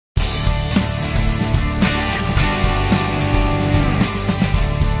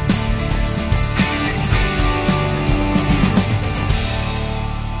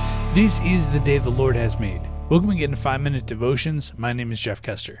This is the day the Lord has made. Welcome again to 5-Minute Devotions. My name is Jeff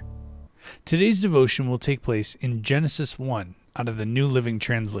Kester. Today's devotion will take place in Genesis 1 out of the New Living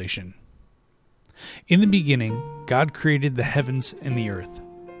Translation. In the beginning, God created the heavens and the earth.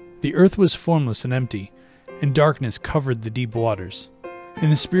 The earth was formless and empty, and darkness covered the deep waters.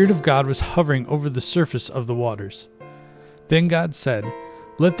 And the Spirit of God was hovering over the surface of the waters. Then God said,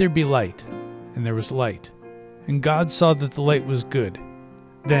 "Let there be light," and there was light. And God saw that the light was good.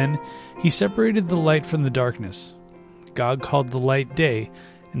 Then he separated the light from the darkness. God called the light day,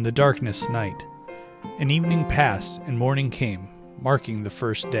 and the darkness night. And evening passed, and morning came, marking the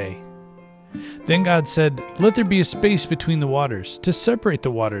first day. Then God said, "Let there be a space between the waters, to separate the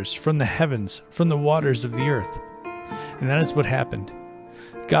waters from the heavens, from the waters of the earth." And that is what happened.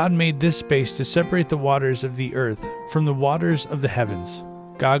 God made this space to separate the waters of the earth from the waters of the heavens.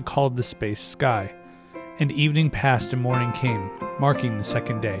 God called the space sky. And evening passed and morning came, marking the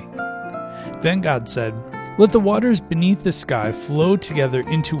second day. Then God said, "Let the waters beneath the sky flow together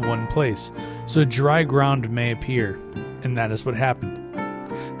into one place, so dry ground may appear." And that is what happened.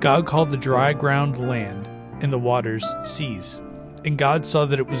 God called the dry ground land, and the waters seas. And God saw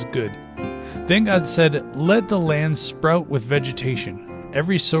that it was good. Then God said, "Let the land sprout with vegetation,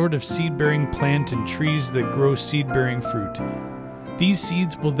 every sort of seed-bearing plant and trees that grow seed-bearing fruit. These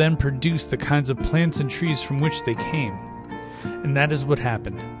seeds will then produce the kinds of plants and trees from which they came." And that is what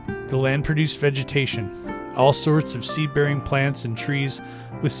happened. The land produced vegetation, all sorts of seed-bearing plants and trees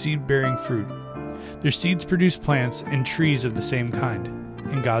with seed-bearing fruit. Their seeds produced plants and trees of the same kind.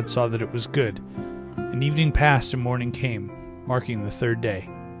 And God saw that it was good. And evening passed and morning came, marking the third day.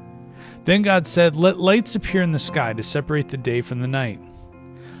 Then God said, "Let lights appear in the sky to separate the day from the night.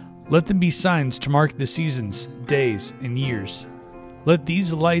 Let them be signs to mark the seasons, days, and years. Let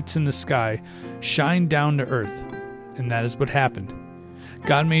these lights in the sky shine down to earth." And that is what happened.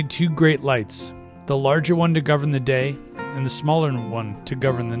 God made two great lights, the larger one to govern the day, and the smaller one to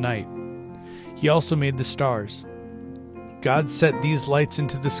govern the night. He also made the stars. God set these lights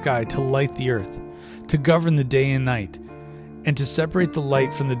into the sky to light the earth, to govern the day and night, and to separate the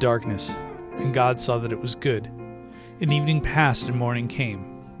light from the darkness. And God saw that it was good. And evening passed and morning came,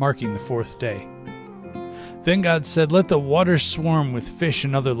 marking the fourth day. Then God said, "Let the waters swarm with fish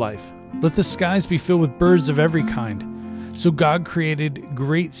and other life. Let the skies be filled with birds of every kind." So God created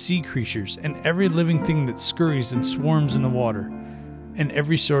great sea creatures and every living thing that scurries and swarms in the water, and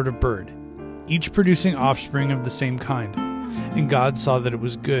every sort of bird, each producing offspring of the same kind. And God saw that it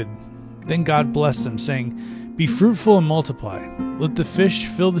was good. Then God blessed them, saying, "Be fruitful and multiply. Let the fish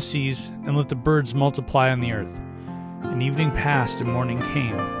fill the seas, and let the birds multiply on the earth." And evening passed and morning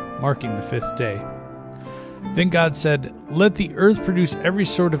came, marking the fifth day. Then God said, "Let the earth produce every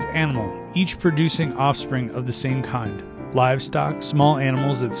sort of animal, each producing offspring of the same kind, livestock, small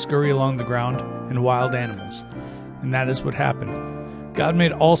animals that scurry along the ground, and wild animals." And that is what happened. God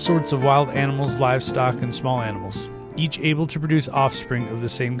made all sorts of wild animals, livestock, and small animals, each able to produce offspring of the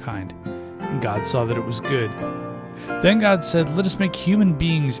same kind. And God saw that it was good. Then God said, "Let us make human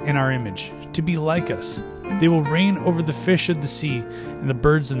beings in our image, to be like us. They will reign over the fish of the sea, and the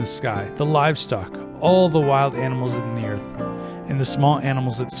birds in the sky, the livestock, all the wild animals in the earth, and the small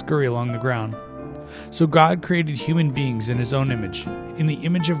animals that scurry along the ground." So God created human beings in his own image. In the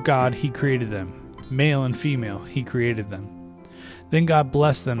image of God he created them. Male and female he created them. Then God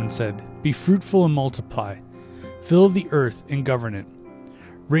blessed them and said, "Be fruitful and multiply. Fill the earth and govern it.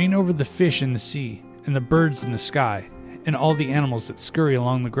 Reign over the fish in the sea, and the birds in the sky, and all the animals that scurry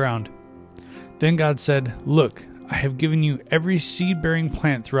along the ground." Then God said, "Look, I have given you every seed-bearing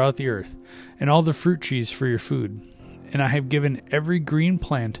plant throughout the earth, and all the fruit trees for your food. And I have given every green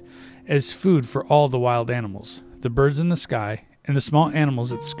plant as food for all the wild animals, the birds in the sky, and the small animals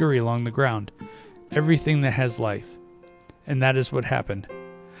that scurry along the ground, everything that has life." And that is what happened.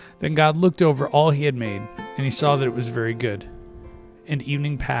 Then God looked over all he had made, and he saw that it was very good. And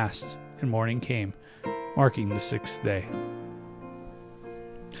evening passed, and morning came, marking the sixth day.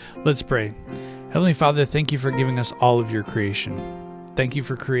 Let's pray. Heavenly Father, thank you for giving us all of your creation. Thank you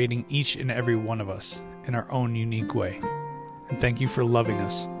for creating each and every one of us in our own unique way. And thank you for loving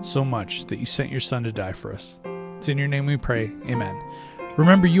us so much that you sent your Son to die for us. It's in your name we pray. Amen.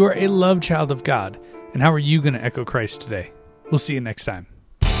 Remember, you are a loved child of God. And how are you going to echo Christ today? We'll see you next time.